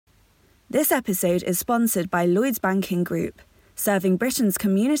This episode is sponsored by Lloyds Banking Group, serving Britain's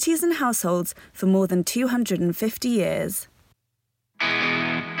communities and households for more than 250 years.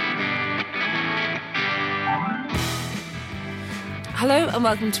 Hello and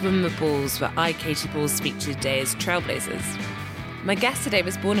welcome to Women with Balls, where I, Katie Balls, speak to today's trailblazers. My guest today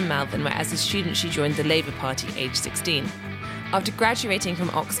was born in Malvern, where as a student she joined the Labour Party aged 16. After graduating from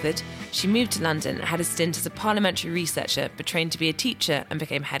Oxford, she moved to London and had a stint as a parliamentary researcher, but trained to be a teacher and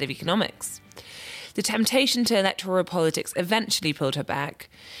became head of economics. The temptation to electoral politics eventually pulled her back.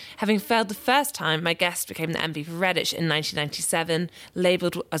 Having failed the first time, my guest became the MP for Redditch in 1997,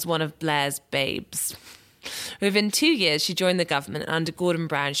 labelled as one of Blair's babes. Within 2 years, she joined the government, and under Gordon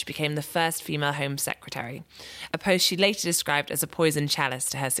Brown, she became the first female Home Secretary, a post she later described as a poisoned chalice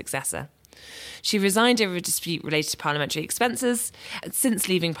to her successor. She resigned over a dispute related to parliamentary expenses, and since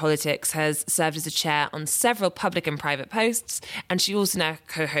leaving politics has served as a chair on several public and private posts, and she also now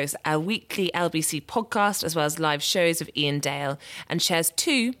co-hosts a weekly LBC podcast as well as live shows with Iain Dale, and chairs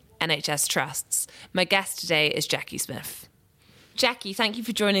 2 NHS trusts. My guest today is Jacqui Smith. Jacqui, thank you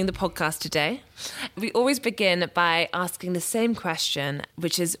for joining the podcast today. We always begin by asking the same question,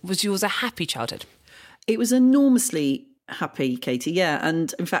 which is, was yours a happy childhood? It was enormously happy, Katie, yeah.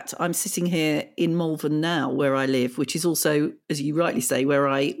 And in fact, I'm sitting here in Malvern now, where I live, which is also, as you rightly say, where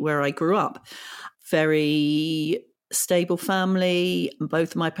I grew up. Very stable family.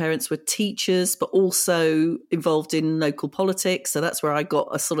 Both of my parents were teachers, but also involved in local politics. So that's where I got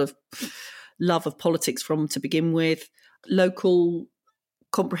a sort of love of politics from to begin with. Local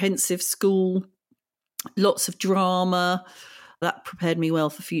comprehensive school, lots of drama. That prepared me well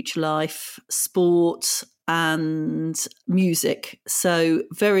for future life, sport and music. So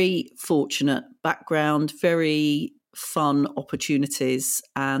very fortunate background, very fun opportunities,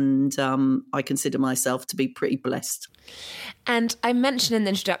 and I consider myself to be pretty blessed. And I mentioned in the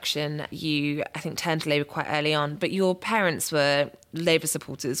introduction, you, I think, turned to Labour quite early on, but your parents were Labour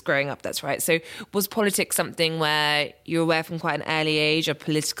supporters growing up, that's right. So was politics something where you were aware from quite an early age of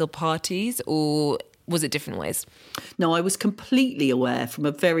political parties, or was it different ways? No, I was completely aware from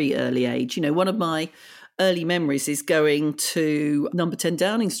a very early age. You know, one of my early memories is going to number 10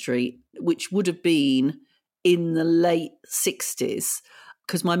 Downing Street, which would have been in the late 60s,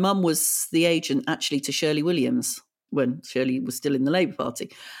 because my mum was the agent actually to Shirley Williams when Shirley was still in the Labour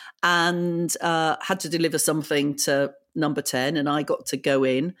Party, and had to deliver something to number 10, and I got to go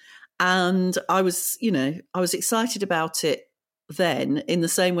in, and I was excited about it then in the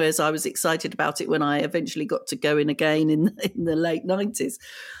same way as I was excited about it when I eventually got to go in again in the late 90s.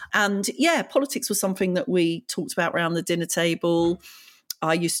 And yeah, politics was something that we talked about around the dinner table.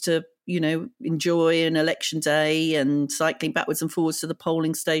 I used to, enjoy an election day and cycling backwards and forwards to the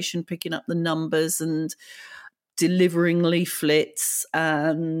polling station, picking up the numbers and delivering leaflets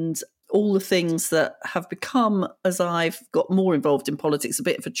and all the things that have become, as I've got more involved in politics, a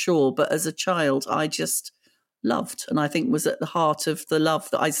bit of a chore. But as a child, I just loved, and I think was at the heart of the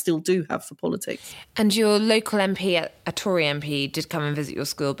love that I still do have for politics. And your local MP, a Tory MP, did come and visit your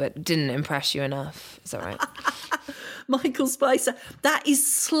school, but didn't impress you enough. Is that right? Michael Spicer. That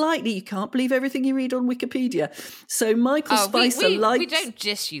is slightly, you can't believe everything you read on Wikipedia. So Michael Spicer likes... We don't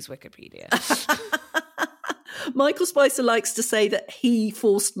just use Wikipedia. Michael Spicer likes to say that he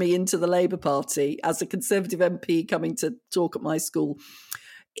forced me into the Labour Party as a Conservative MP coming to talk at my school.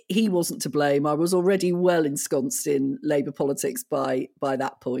 He wasn't to blame. I was already well ensconced in Labour politics by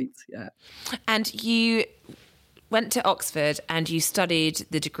that point. Yeah. And you went to Oxford and you studied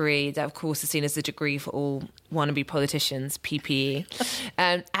the degree that, of course, is seen as the degree for all wannabe politicians, PPE.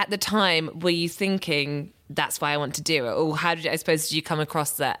 At the time, were you thinking that's why I want to do it? Or did you come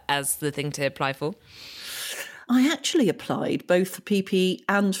across that as the thing to apply for? I actually applied both for PPE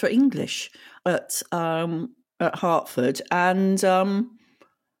and for English at Hertford. And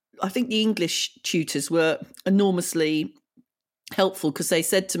I think the English tutors were enormously helpful because they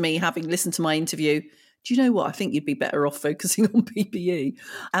said to me, having listened to my interview, do you know what? I think you'd be better off focusing on PPE.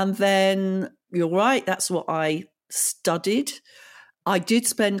 And then, you're right, that's what I studied. I did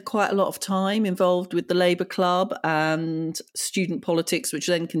spend quite a lot of time involved with the Labour Club and student politics, which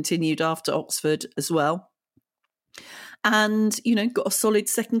then continued after Oxford as well. And, got a solid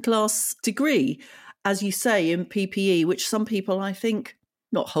second-class degree, as you say, in PPE, which some people, I think,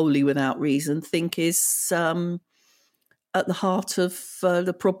 not wholly without reason, think is at the heart of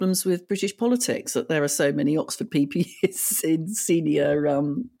the problems with British politics, that there are so many Oxford PPEs in senior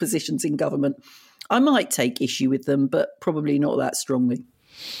positions in government. I might take issue with them, but probably not that strongly.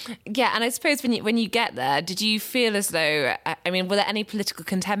 Yeah, and I suppose when you get there, did you feel as though, were there any political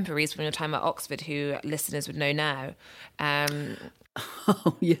contemporaries from your time at Oxford who listeners would know now?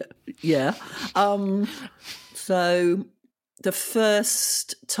 Oh, yeah. Yeah. So the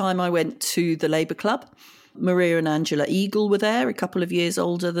first time I went to the Labour Club, Maria and Angela Eagle were there, a couple of years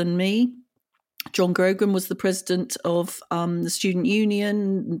older than me. John Grogan was the president of the Student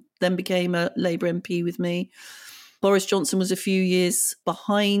Union, then became a Labour MP with me. Boris Johnson was a few years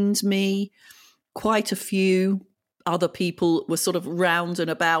behind me. Quite a few other people were sort of round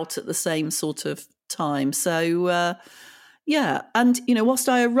and about at the same sort of time. So, yeah. And, whilst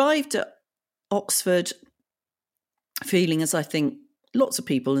I arrived at Oxford feeling, as I think lots of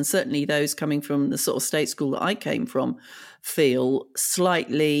people, and certainly those coming from the sort of state school that I came from, feel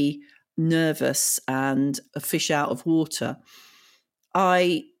slightly nervous and a fish out of water,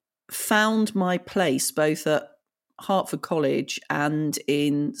 I found my place both at Hertford College and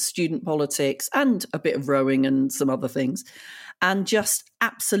in student politics and a bit of rowing and some other things, and just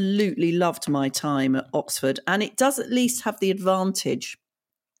absolutely loved my time at Oxford. And it does at least have the advantage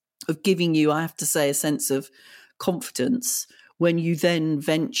of giving you, I have to say, a sense of confidence when you then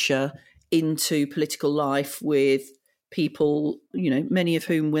venture into political life with people, many of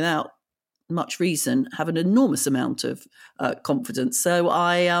whom without much reason have an enormous amount of confidence. So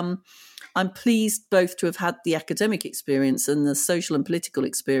I'm pleased both to have had the academic experience and the social and political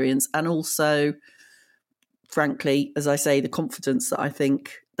experience, and also, frankly, as I say, the confidence that I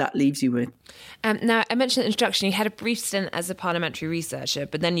think that leaves you with. Now, I mentioned in the introduction, you had a brief stint as a parliamentary researcher,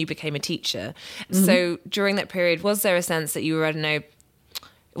 but then you became a teacher. Mm-hmm. So during that period, was there a sense that you were, it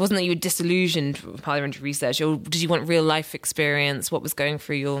wasn't that you were disillusioned with parliamentary research, or did you want real life experience? What was going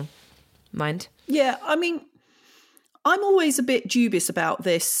through your mind? Yeah, I mean, I'm always a bit dubious about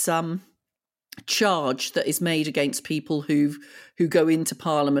this charge that is made against people who go into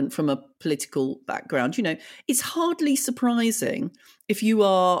Parliament from a political background. It's hardly surprising if you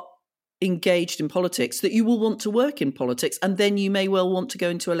are engaged in politics that you will want to work in politics, and then you may well want to go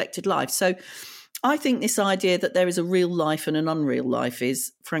into elected life. So I think this idea that there is a real life and an unreal life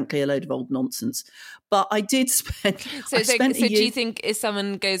is, frankly, a load of old nonsense. But I did spend... So do you think if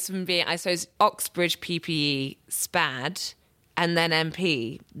someone goes from being, I suppose, Oxbridge PPE, SPAD, and then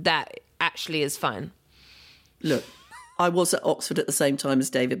MP, that actually is fine? Look, I was at Oxford at the same time as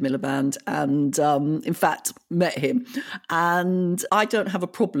David Miliband and, in fact, met him. And I don't have a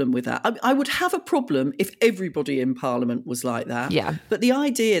problem with that. I would have a problem if everybody in Parliament was like that. Yeah. But the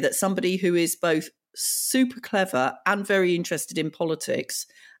idea that somebody who is both super clever and very interested in politics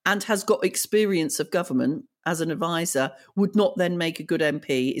and has got experience of government as an advisor would not then make a good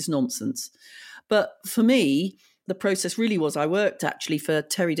MP is nonsense. But for me, the process really was, I worked actually for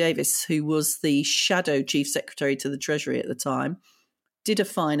Terry Davis, who was the shadow chief secretary to the Treasury at the time, did a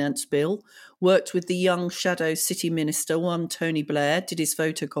finance bill, worked with the young shadow city minister, one Tony Blair, did his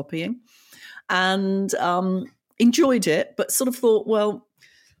photocopying, and enjoyed it, but sort of thought, well,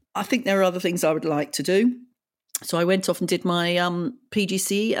 I think there are other things I would like to do. So I went off and did my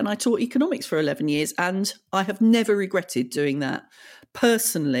PGCE, and I taught economics for 11 years, and I have never regretted doing that.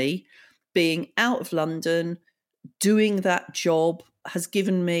 Personally, being out of London, doing that job has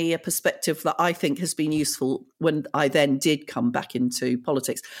given me a perspective that I think has been useful when I then did come back into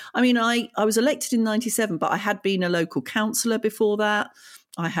politics. I mean, I was elected in 97, but I had been a local councillor before that.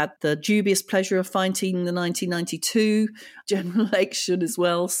 I had the dubious pleasure of fighting the 1992 general election as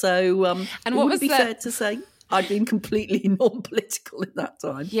well. So and what it would be fair to say I'd been completely non-political in that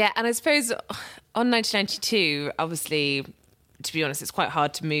time. Yeah, and I suppose on 1992, obviously, to be honest, it's quite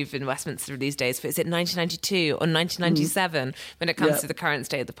hard to move in Westminster these days. But is it 1992 or 1997 when it comes to the current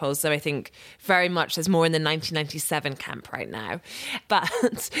state of the polls? So I think very much there's more in the 1997 camp right now.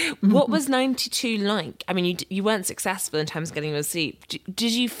 But what was 92 like? I mean, you weren't successful in terms of getting your seat.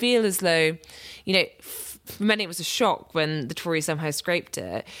 Did you feel as though, for many it was a shock when the Tories somehow scraped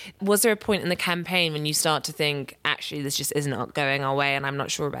it? Was there a point in the campaign when you start to think, actually, this just isn't going our way and I'm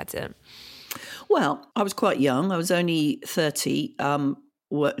not sure about it? Well, I was quite young. I was only 30,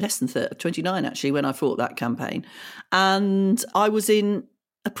 less than 30, 29 actually, when I fought that campaign. And I was in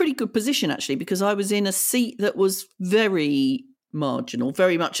a pretty good position actually, because I was in a seat that was very marginal,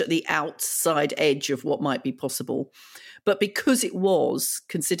 very much at the outside edge of what might be possible. But because it was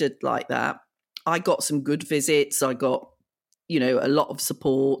considered like that, I got some good visits. I got, a lot of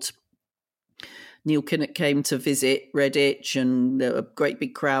support. Neil Kinnock came to visit Redditch and a great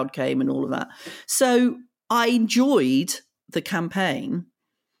big crowd came and all of that. So I enjoyed the campaign.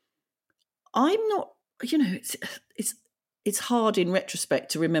 I'm not, it's hard in retrospect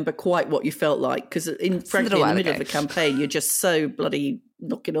to remember quite what you felt like, because frankly in the middle of the campaign you're just so bloody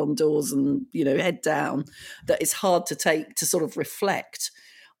knocking on doors and, head down, that it's hard to take to sort of reflect.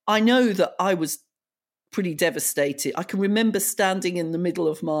 I know that I was pretty devastated. I can remember standing in the middle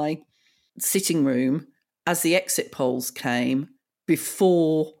of my sitting room as the exit polls came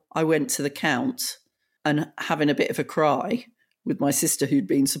before I went to the count and having a bit of a cry with my sister who'd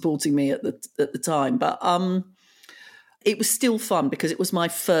been supporting me at the time. But it was still fun because it was my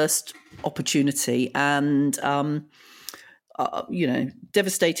first opportunity, and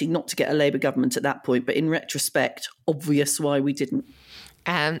devastating not to get a Labour government at that point, but in retrospect, obvious why we didn't.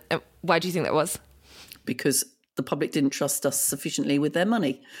 Why do you think that was? Because the public didn't trust us sufficiently with their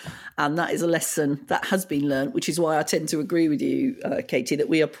money. And that is a lesson that has been learned, which is why I tend to agree with you, Katie, that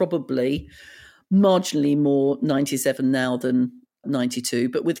we are probably marginally more 97 now than 92,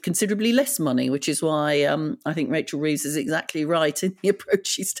 but with considerably less money, which is why I think Rachel Reeves is exactly right in the approach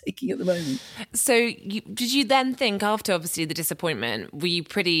she's taking at the moment. So did you then think, after obviously the disappointment, were you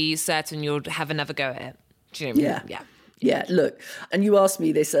pretty certain you'd have another go at it? Do you know what I mean? Yeah, look, and you asked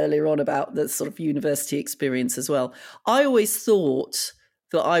me this earlier on about the sort of university experience as well. I always thought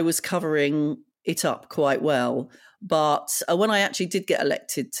that I was covering it up quite well. But when I actually did get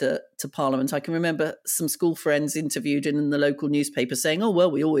elected to Parliament, I can remember some school friends interviewed in the local newspaper saying, oh, well,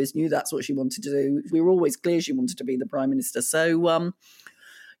 we always knew that's what she wanted to do. We were always clear she wanted to be the Prime Minister. So,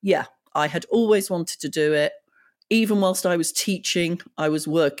 I had always wanted to do it. Even whilst I was teaching, I was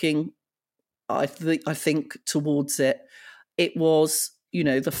working, I think, towards it. It was,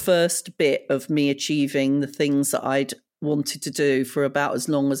 the first bit of me achieving the things that I'd wanted to do for about as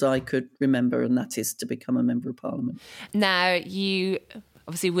long as I could remember, and that is to become a Member of Parliament. Now, you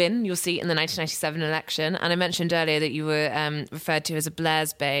obviously win your seat in the 1997 election, and I mentioned earlier that you were referred to as a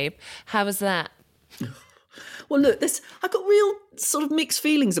Blair's babe. How was that? Well, look, I got real sort of mixed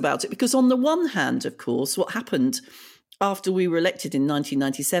feelings about it, because on the one hand, of course, what happened after we were elected in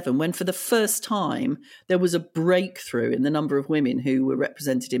 1997, when for the first time there was a breakthrough in the number of women who were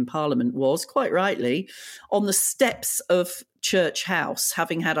represented in Parliament, was, quite rightly, on the steps of Church House,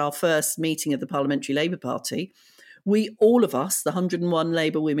 having had our first meeting of the Parliamentary Labour Party, we, all of us, the 101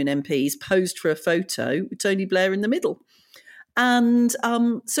 Labour women MPs, posed for a photo with Tony Blair in the middle. And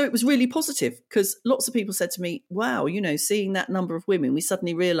so it was really positive, because lots of people said to me, wow, seeing that number of women, we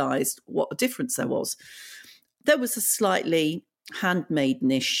suddenly realised what a difference there was. There was a slightly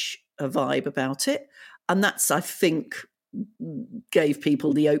handmaidenish vibe about it. And that's, I think, gave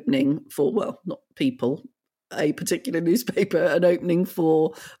people the opening for, well, not people, a particular newspaper, an opening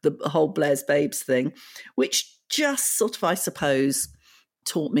for the whole Blair's Babes thing, which just sort of, I suppose,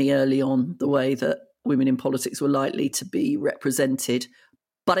 taught me early on the way that women in politics were likely to be represented.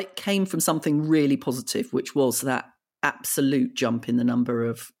 But it came from something really positive, which was that absolute jump in the number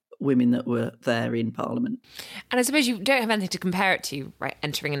of women that were there in Parliament. And I suppose you don't have anything to compare it to, right,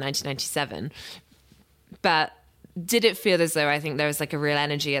 entering in 1997. But did it feel as though, I think there was like a real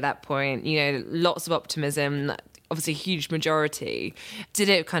energy at that point, lots of optimism, obviously a huge majority. Did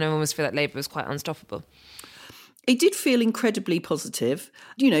it kind of almost feel like Labour was quite unstoppable? It did feel incredibly positive.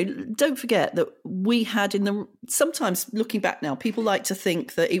 Don't forget that we had sometimes looking back now, people like to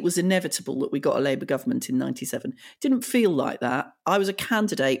think that it was inevitable that we got a Labour government in 97. It didn't feel like that. I was a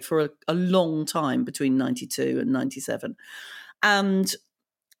candidate for a long time between 92 and 97. And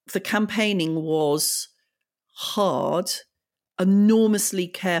the campaigning was hard, enormously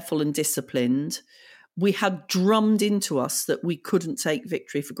careful and disciplined. We had drummed into us that we couldn't take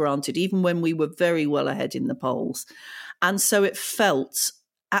victory for granted, even when we were very well ahead in the polls. And so it felt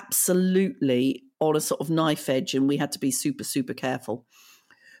absolutely on a sort of knife edge, and we had to be super, super careful.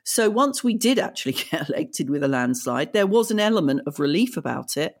 So once we did actually get elected with a landslide, there was an element of relief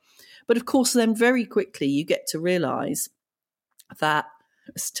about it. But of course, then very quickly you get to realise that,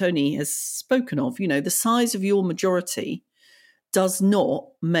 as Tony has spoken of, the size of your majority does not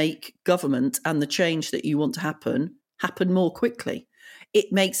make government and the change that you want to happen more quickly.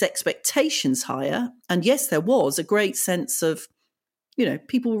 It makes expectations higher. And yes, there was a great sense of,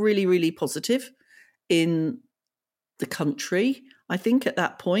 people were really, really positive in the country, I think, at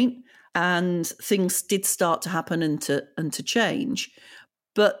that point. And things did start to happen and to change.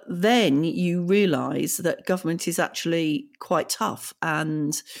 But then you realise that government is actually quite tough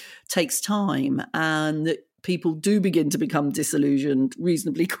and takes time, and that people do begin to become disillusioned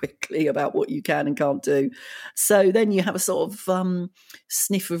reasonably quickly about what you can and can't do. So then you have a sort of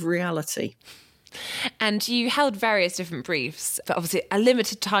sniff of reality. And you held various different briefs for obviously a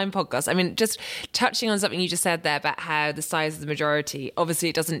limited time podcast. I mean, just touching on something you just said there about how the size of the majority, obviously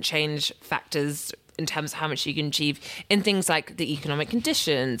it doesn't change factors in terms of how much you can achieve in things like the economic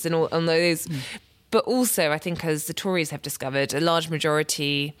conditions and all those. But also, I think, as the Tories have discovered, a large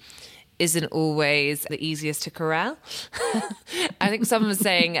majority isn't always the easiest to corral. I think someone was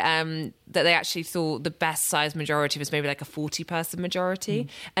saying that they actually thought the best size majority was maybe like a 40-person majority,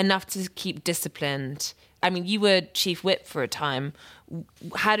 enough to keep disciplined. I mean, you were chief whip for a time.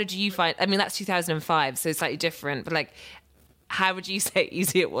 How did you find, I mean, that's 2005, so it's slightly different, but like, how would you say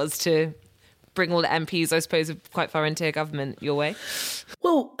easy it was to bring all the MPs, I suppose, quite far into government your way?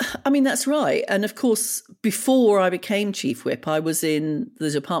 Well, I mean, that's right. And of course, before I became chief whip, I was in the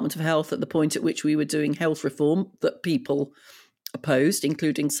Department of Health at the point at which we were doing health reform that people opposed,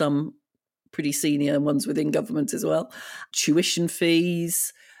 including some pretty senior ones within government as well. Tuition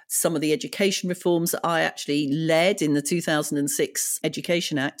fees, some of the education reforms that I actually led in the 2006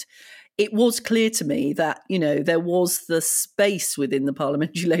 Education Act. It was clear to me that, you know, there was the space within the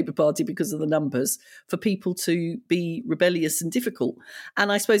Parliamentary Labour Party because of the numbers for people to be rebellious and difficult.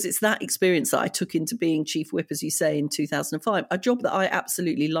 And I suppose it's that experience that I took into being chief whip, as you say, in 2005, a job that I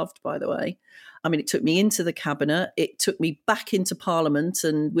absolutely loved, by the way. I mean, it took me into the cabinet. It took me back into Parliament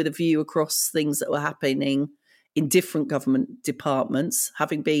and with a view across things that were happening in different government departments,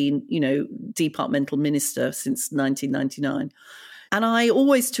 having been, you know, departmental minister since 1999. And I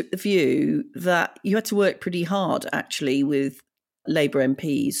always took the view that you had to work pretty hard, actually, with Labour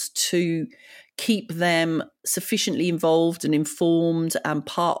MPs to keep them sufficiently involved and informed and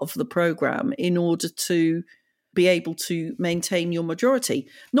part of the programme in order to be able to maintain your majority.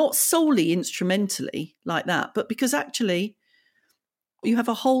 Not solely instrumentally like that, but because actually you have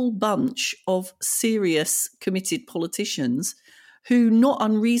a whole bunch of serious, committed politicians who not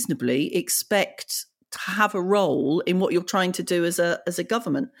unreasonably expect to have a role in what you're trying to do as a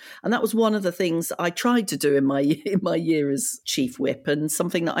government. And that was one of the things that I tried to do in my year as chief whip, and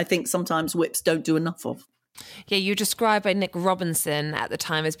something that I think sometimes whips don't do enough of. Yeah, you were described by Nick Robinson at the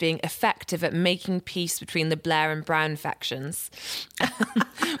time as being effective at making peace between the Blair and Brown factions.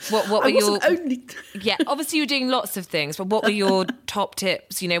 What were Yeah, obviously you were doing lots of things, but what were your top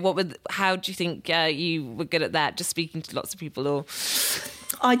tips? You know, how do you think you were good at that? Just speaking to lots of people, or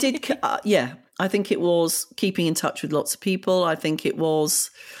I did. I think it was keeping in touch with lots of people. I think it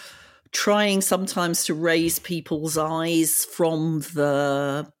was trying sometimes to raise people's eyes from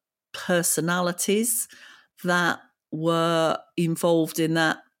the personalities that were involved in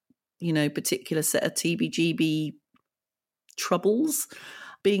that, you know, particular set of TBGB troubles.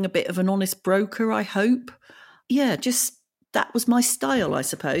 Being a bit of an honest broker, I hope. Yeah, just that was my style, I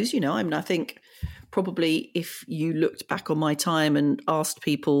suppose. You know, I mean, I think probably if you looked back on my time and asked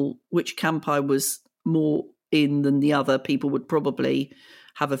people which camp I was more in than the other, people would probably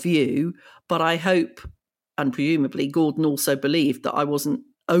have a view. But I hope, and presumably Gordon also believed, that I wasn't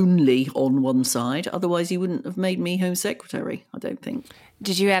only on one side. Otherwise, he wouldn't have made me Home Secretary, I don't think.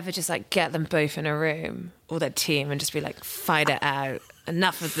 Did you ever just like get them both in a room, or their team, and just be like, fight it out,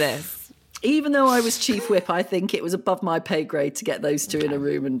 enough of this? Even though I was chief whip, I think it was above my pay grade to get those two in a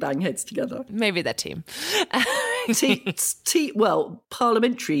room and bang heads together. Maybe their team. Well,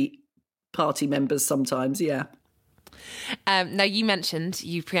 parliamentary party members sometimes, yeah. Now, you mentioned,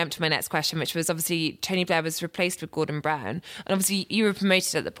 you preempted my next question, which was obviously Tony Blair was replaced with Gordon Brown. And obviously you were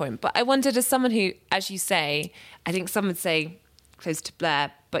promoted at the point. But I wondered, as someone who, as you say, I think some would say close to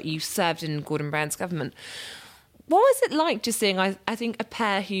Blair, but you served in Gordon Brown's government. What was it like just seeing, I think, a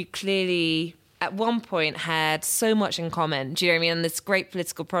pair who clearly at one point had so much in common, do you know what I mean, on this great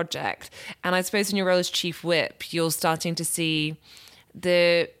political project? And I suppose in your role as chief whip, you're starting to see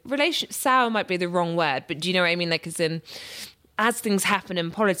the relation, sour might be the wrong word, but do you know what I mean? Like, as things happen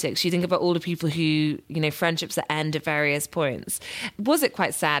in politics, you think about all the people who, you know, friendships that end at various points. Was it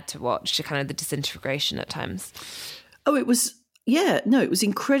quite sad to watch the kind of the disintegration at times? Oh, it was. Yeah, no, it was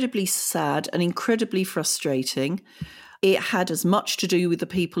incredibly sad and incredibly frustrating. It had as much to do with the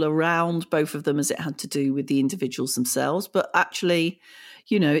people around both of them as it had to do with the individuals themselves. But actually,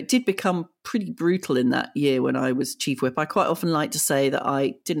 you know, it did become pretty brutal in that year when I was chief whip. I quite often like to say that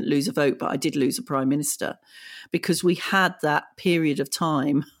I didn't lose a vote, but I did lose a prime minister, because we had that period of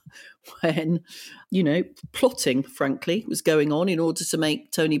time when, you know, plotting, frankly, was going on in order to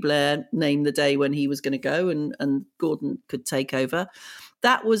make Tony Blair name the day when he was going to go and Gordon could take over.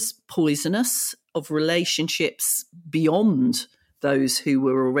 That was poisonous of relationships beyond those who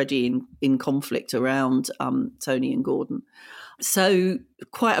were already in conflict around Tony and Gordon. So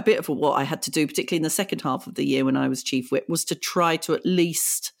quite a bit of what I had to do, particularly in the second half of the year when I was chief whip, was to try to at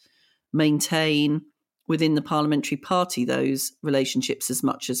least maintain within the parliamentary party those relationships as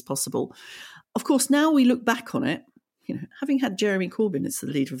much as possible. Of course, now we look back on it, you know, having had Jeremy Corbyn as the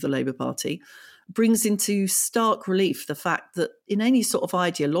leader of the Labour Party, brings into stark relief the fact that in any sort of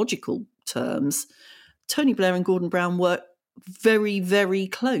ideological terms, Tony Blair and Gordon Brown were very, very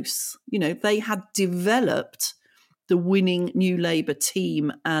close. You know, they had developed the winning New Labour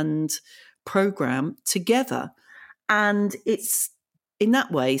team and programme together. And it's in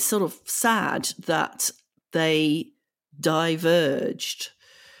that way sort of sad that they diverged.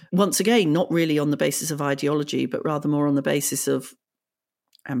 Once again, not really on the basis of ideology, but rather more on the basis of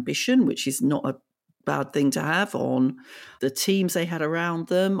ambition, which is not a bad thing to have, on the teams they had around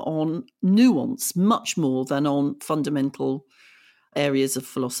them, on nuance, much more than on fundamental areas of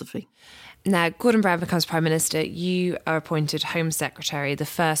philosophy. Now, Gordon Brown becomes Prime Minister. You are appointed Home Secretary, the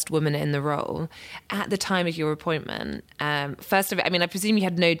first woman in the role. At the time of your appointment, first of it, I mean, I presume you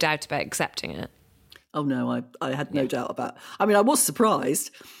had no doubt about accepting it. Oh, no, I had no doubt about it. I mean, I was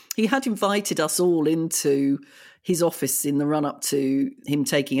surprised. He had invited us all into his office in the run-up to him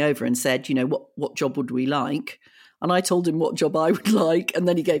taking over and said, you know, what job would we like? And I told him what job I would like, and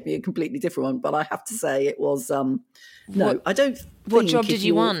then he gave me a completely different one. But I have to say it was, no, I don't think... What job did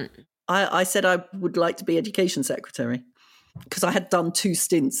you want? I said I would like to be Education Secretary, because I had done 2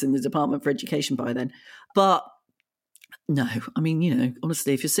 stints in the Department for Education by then. But no, I mean, you know,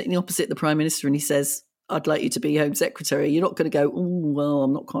 honestly, if you're sitting opposite the Prime Minister and he says, I'd like you to be Home Secretary, you're not going to go, oh, well,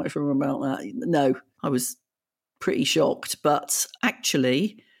 I'm not quite sure about that. No, I was pretty shocked. But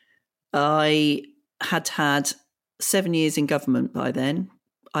actually, I had 7 years in government by then.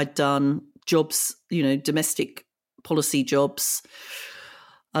 I'd done jobs, you know, domestic policy jobs,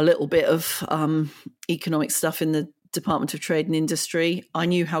 a little bit of economic stuff in the Department of Trade and Industry. I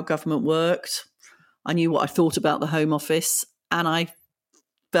knew how government worked. I knew what I thought about the Home Office, and I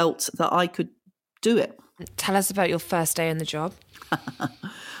felt that I could do it. Tell us about your first day in the job.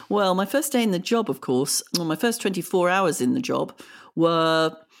 Well, my first day in the job, of course, my first 24 hours in the job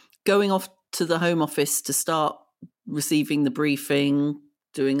were going off to the Home Office to start receiving the briefing,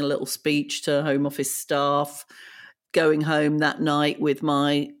 doing a little speech to Home Office staff, going home that night with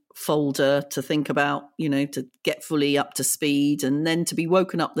my folder to think about, you know, to get fully up to speed, and then to be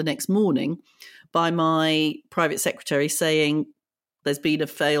woken up the next morning by my private secretary saying there's been a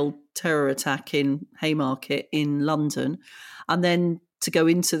failed terror attack in Haymarket in London, and then to go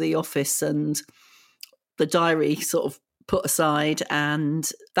into the office and the diary sort of put aside, and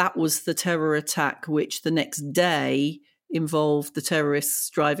that was the terror attack, which the next day involved the terrorists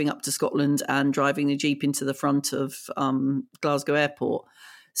driving up to Scotland and driving the Jeep into the front of Glasgow Airport.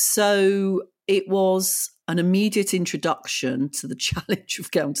 So it was an immediate introduction to the challenge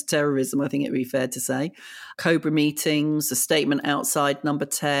of counter-terrorism, I think it would be fair to say. Cobra meetings, a statement outside Number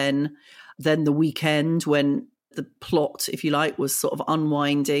 10, then the weekend when the plot, if you like, was sort of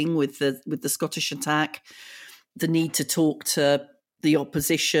unwinding with the Scottish attack, the need to talk to the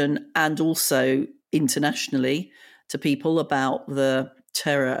opposition and also internationally to people about the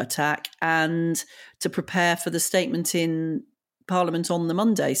terror attack, and to prepare for the statement in Parliament on the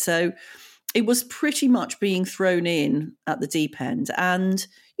Monday. So it was pretty much being thrown in at the deep end. And,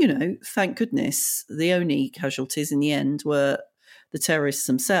 you know, thank goodness, the only casualties in the end were the terrorists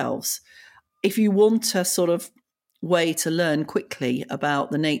themselves. If you want a sort of way to learn quickly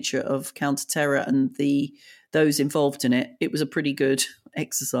about the nature of counter-terror and those involved in it, it was a pretty good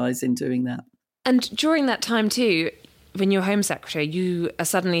exercise in doing that. And during that time too, when you're Home Secretary, you are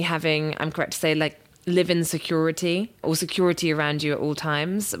suddenly having, I'm correct to say, like live-in security or security around you at all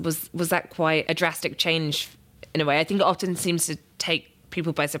times. Was that quite a drastic change in a way? I think it often seems to take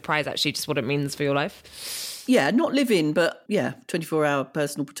people by surprise, actually, just what it means for your life. Yeah, not live-in, but yeah, 24-hour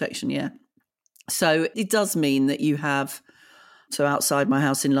personal protection, yeah. So it does mean that you have, so outside my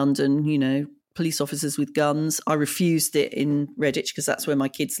house in London, you know, police officers with guns. I refused it in Redditch because that's where my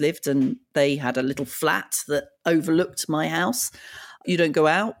kids lived, and they had a little flat that overlooked my house. You don't go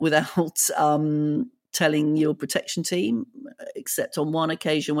out without telling your protection team, except on one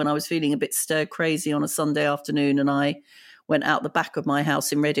occasion when I was feeling a bit stir crazy on a Sunday afternoon, and I went out the back of my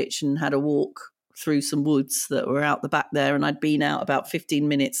house in Redditch and had a walk through some woods that were out the back there, and I'd been out about 15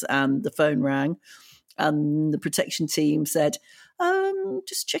 minutes and the phone rang, and the protection team said,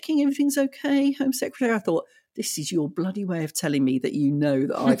 just checking everything's okay, Home Secretary. I thought, this is your bloody way of telling me that you know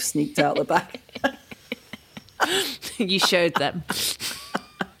that I've sneaked out the back. You showed them.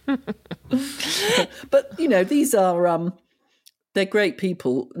 But, you know, these are, they're great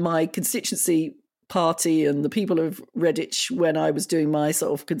people. My constituency party and the people of Redditch, when I was doing my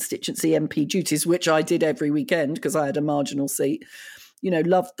sort of constituency MP duties, which I did every weekend because I had a marginal seat, you know,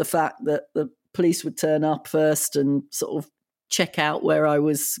 loved the fact that the police would turn up first and sort of check out where I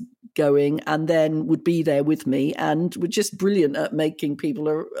was going, and then would be there with me, and were just brilliant at making people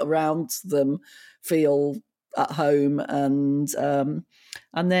around them feel at home. And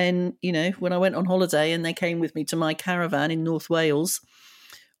then, when I went on holiday and they came with me to my caravan in North Wales,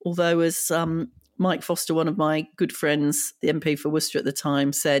 although as Mike Foster, one of my good friends, the MP for Worcester at the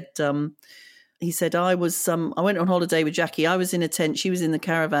time, said, he said, I went on holiday with Jacqui. I was in a tent, she was in the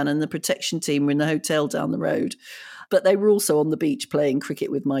caravan, and the protection team were in the hotel down the road. But they were also on the beach playing cricket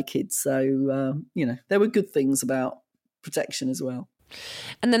with my kids. So, there were good things about protection as well.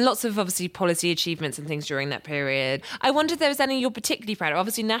 And then lots of, obviously, policy achievements and things during that period. I wonder if there was any you're particularly proud of.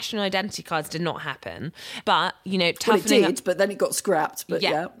 Obviously, national identity cards did not happen. But, toughening... Well, it did, but then it got scrapped. But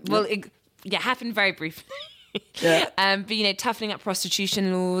yeah. Well, it happened very briefly. Yeah. But, toughening up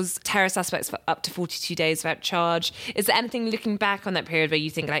prostitution laws, terror suspects for up to 42 days without charge. Is there anything looking back on that period where you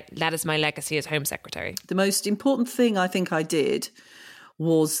think, that is my legacy as Home Secretary? The most important thing I think I did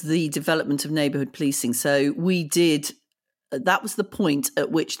was the development of neighbourhood policing. So that was the point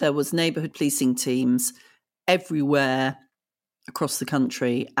at which there was neighbourhood policing teams everywhere across the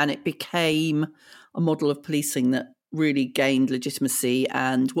country, and it became a model of policing that really gained legitimacy.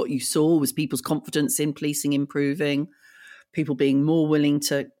 And what you saw was people's confidence in policing improving, people being more willing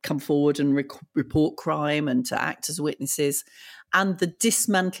to come forward and report crime and to act as witnesses. And the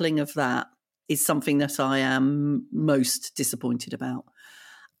dismantling of that is something that I am most disappointed about.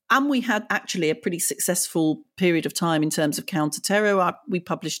 And we had actually a pretty successful period of time in terms of counter-terror. We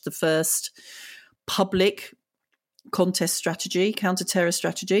published the first public contest strategy, counter-terror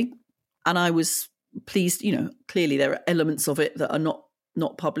strategy. And I was pleased, clearly there are elements of it that are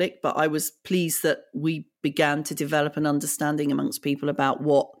not public, but I was pleased that we began to develop an understanding amongst people about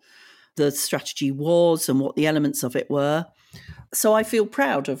what the strategy was and what the elements of it were. So I feel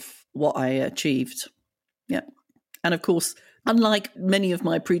proud of what I achieved. Yeah. And of course, unlike many of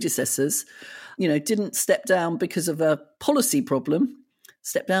my predecessors, didn't step down because of a policy problem,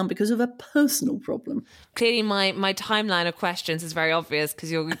 step down because of a personal problem. Clearly, my timeline of questions is very obvious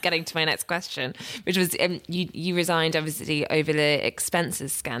because you're getting to my next question, which was you resigned, obviously, over the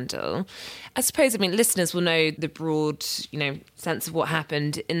expenses scandal. I suppose, listeners will know the broad, sense of what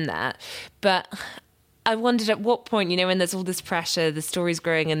happened in that. But I wondered at what point, when there's all this pressure, the story's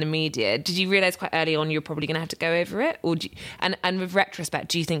growing in the media, did you realise quite early on you're probably going to have to go over it? Or and with retrospect,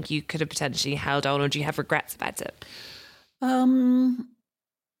 do you think you could have potentially held on, or do you have regrets about it?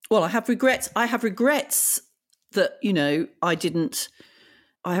 Well, I have regrets. I have regrets that, I didn't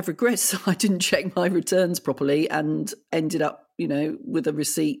check my returns properly and ended up, with a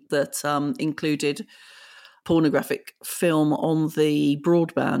receipt that included pornographic film on the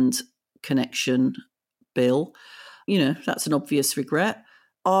broadband connection bill. That's an obvious regret.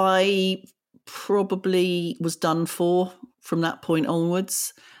 I probably was done for from that point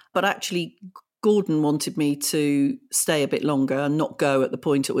onwards, but actually Gordon wanted me to stay a bit longer and not go at the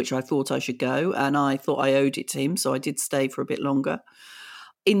point at which I thought I should go, and I thought I owed it to him, so I did stay for a bit longer.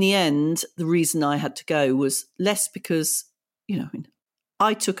 In the end, the reason I had to go was less because,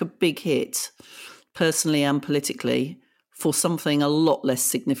 I took a big hit personally and politically for something a lot less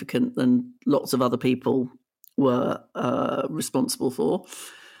significant than lots of other people were responsible for.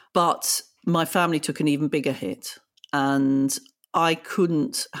 But my family took an even bigger hit, and I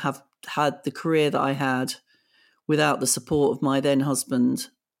couldn't have had the career that I had without the support of my then husband,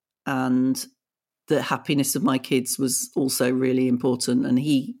 and the happiness of my kids was also really important, and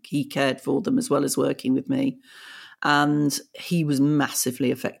he cared for them as well as working with me, and he was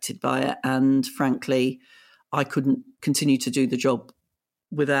massively affected by it, and frankly I couldn't continue to do the job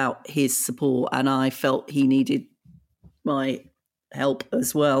without his support, and I felt he needed my help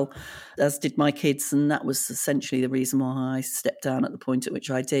as well, as did my kids, and that was essentially the reason why I stepped down at the point at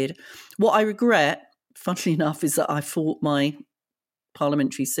which I did. What I regret, funnily enough, is that I fought my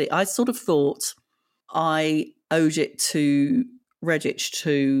parliamentary seat. I sort of thought I owed it to Redditch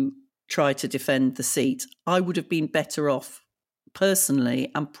to try to defend the seat. I would have been better off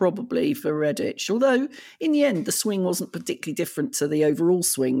personally and probably for Redditch, although in the end the swing wasn't particularly different to the overall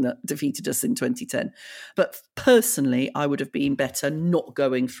swing that defeated us in 2010. But personally, I would have been better not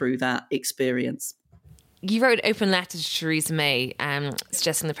going through that experience. You wrote an open letter to Theresa May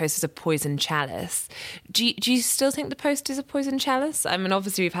suggesting the post is a poison chalice. Do you still think the post is a poison chalice?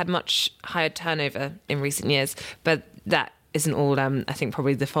 Obviously we've had much higher turnover in recent years, but that isn't all, I think,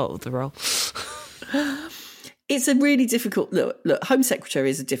 probably the fault of the role. It's a really difficult... Look, Home Secretary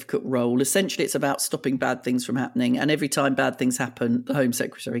is a difficult role. Essentially, it's about stopping bad things from happening. And every time bad things happen, the Home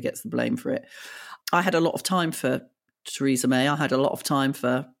Secretary gets the blame for it. I had a lot of time for Theresa May. I had a lot of time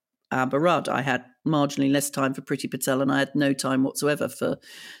for Amber Rudd. I had marginally less time for Priti Patel, and I had no time whatsoever for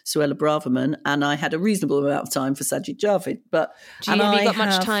Suella Braverman. And I had a reasonable amount of time for Sajid Javid. Have you got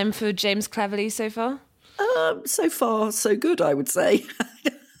much time for James Cleverly so far? So far, so good, I would say,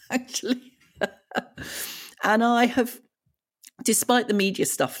 actually. And I have, despite the media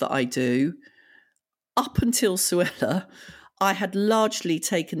stuff that I do, up until Suella, I had largely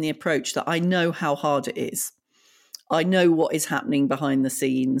taken the approach that I know how hard it is. I know what is happening behind the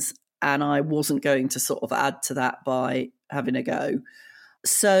scenes, and I wasn't going to sort of add to that by having a go.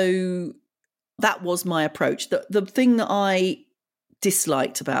 So that was my approach. The thing that I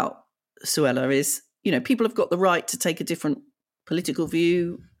disliked about Suella is, people have got the right to take a different political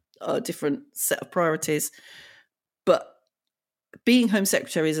view, a different set of priorities, but being Home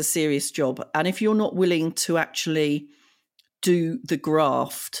Secretary is a serious job. And if you're not willing to actually do the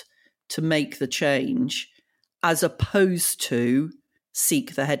graft to make the change, as opposed to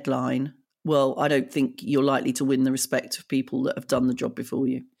seek the headline, well, I don't think you're likely to win the respect of people that have done the job before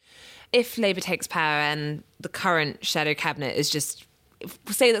you. If Labour takes power and the current shadow cabinet is just,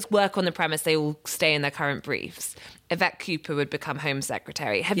 say let's work on the premise they all stay in their current briefs, Yvette Cooper would become Home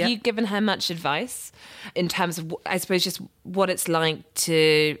Secretary. Have you given her much advice in terms of, I suppose, just what it's like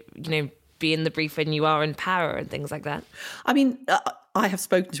to, be in the brief when you are in power and things like that? I mean, I have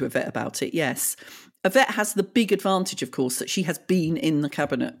spoken to Yvette about it, yes. Yvette has the big advantage, of course, that she has been in the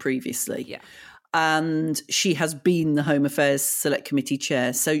cabinet previously. Yeah. And she has been the Home Affairs Select Committee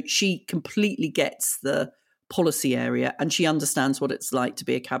chair. So she completely gets the policy area and she understands what it's like to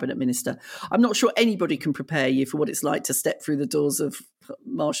be a cabinet minister. I'm not sure anybody can prepare you for what it's like to step through the doors of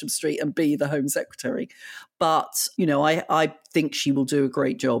Marsham Street and be the Home Secretary. But, I think she will do a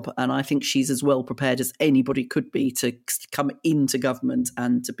great job, and I think she's as well prepared as anybody could be to come into government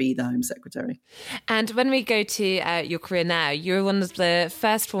and to be the Home Secretary. And when we go to your career now, you're one of the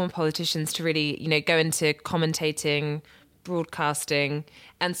first former politicians to really, go into commentating, broadcasting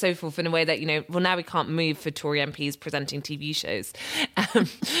and so forth in a way that, now we can't move for Tory MPs presenting TV shows.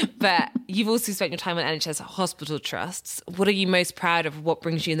 But you've also spent your time on NHS hospital trusts. What are you most proud of? What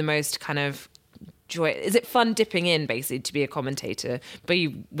brings you the most kind of joy? Is it fun dipping in, basically, to be a commentator, but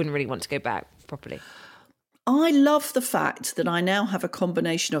you wouldn't really want to go back properly? I love the fact that I now have a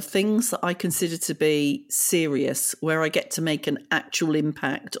combination of things that I consider to be serious, where I get to make an actual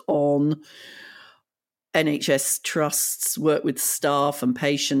impact on NHS trusts, work with staff and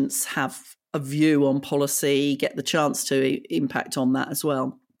patients, have a view on policy, get the chance to impact on that as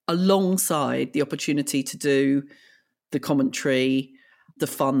well, alongside the opportunity to do the commentary, the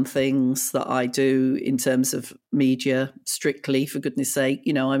fun things that I do in terms of media, strictly, for goodness sake.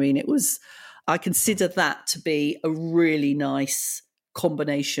 I consider that to be a really nice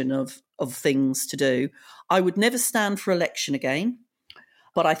combination of things to do. I would never stand for election again.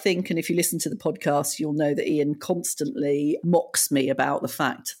 But I think, and if you listen to the podcast, you'll know that Iain constantly mocks me about the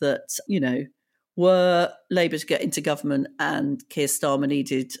fact that, were Labour to get into government and Keir Starmer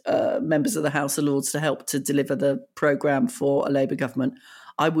needed members of the House of Lords to help to deliver the programme for a Labour government,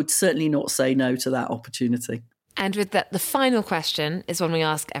 I would certainly not say no to that opportunity. And with that, the final question is one we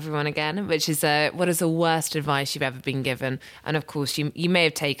ask everyone again, which is, what is the worst advice you've ever been given? And of course, you may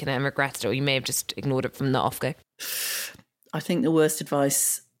have taken it and regretted it, or you may have just ignored it from the off-go. I think the worst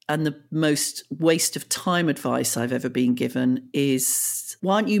advice and the most waste of time advice I've ever been given is,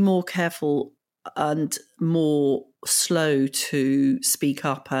 why aren't you more careful and more slow to speak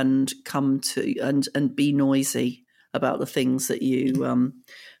up and come to and be noisy about the things that you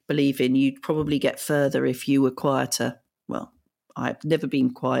believe in? You'd probably get further if you were quieter. Well, I've never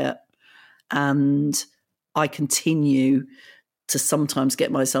been quiet, and I continue to sometimes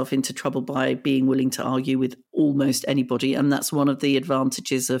get myself into trouble by being willing to argue with almost anybody. And that's one of the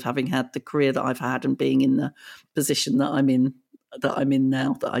advantages of having had the career that I've had and being in the position that I'm in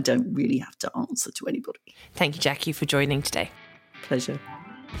now, that I don't really have to answer to anybody. Thank you, Jacqui, for joining today. Pleasure.